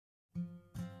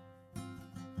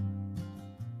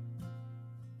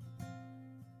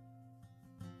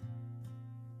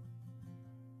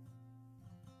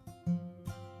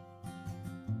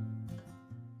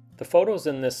The photos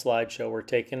in this slideshow were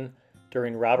taken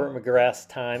during Robert McGrath's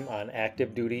time on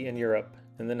active duty in Europe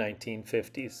in the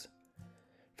 1950s.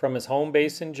 From his home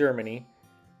base in Germany,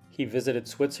 he visited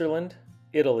Switzerland,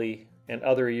 Italy, and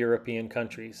other European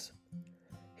countries.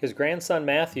 His grandson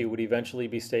Matthew would eventually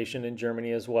be stationed in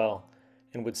Germany as well,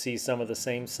 and would see some of the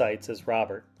same sights as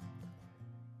Robert.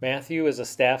 Matthew is a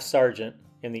staff sergeant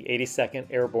in the 82nd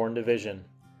Airborne Division.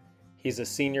 He's a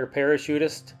senior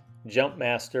parachutist, jump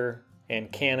master, and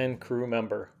cannon crew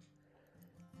member.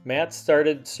 Matt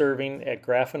started serving at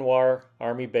Grafenwar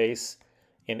Army Base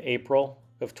in April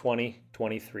of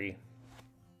 2023.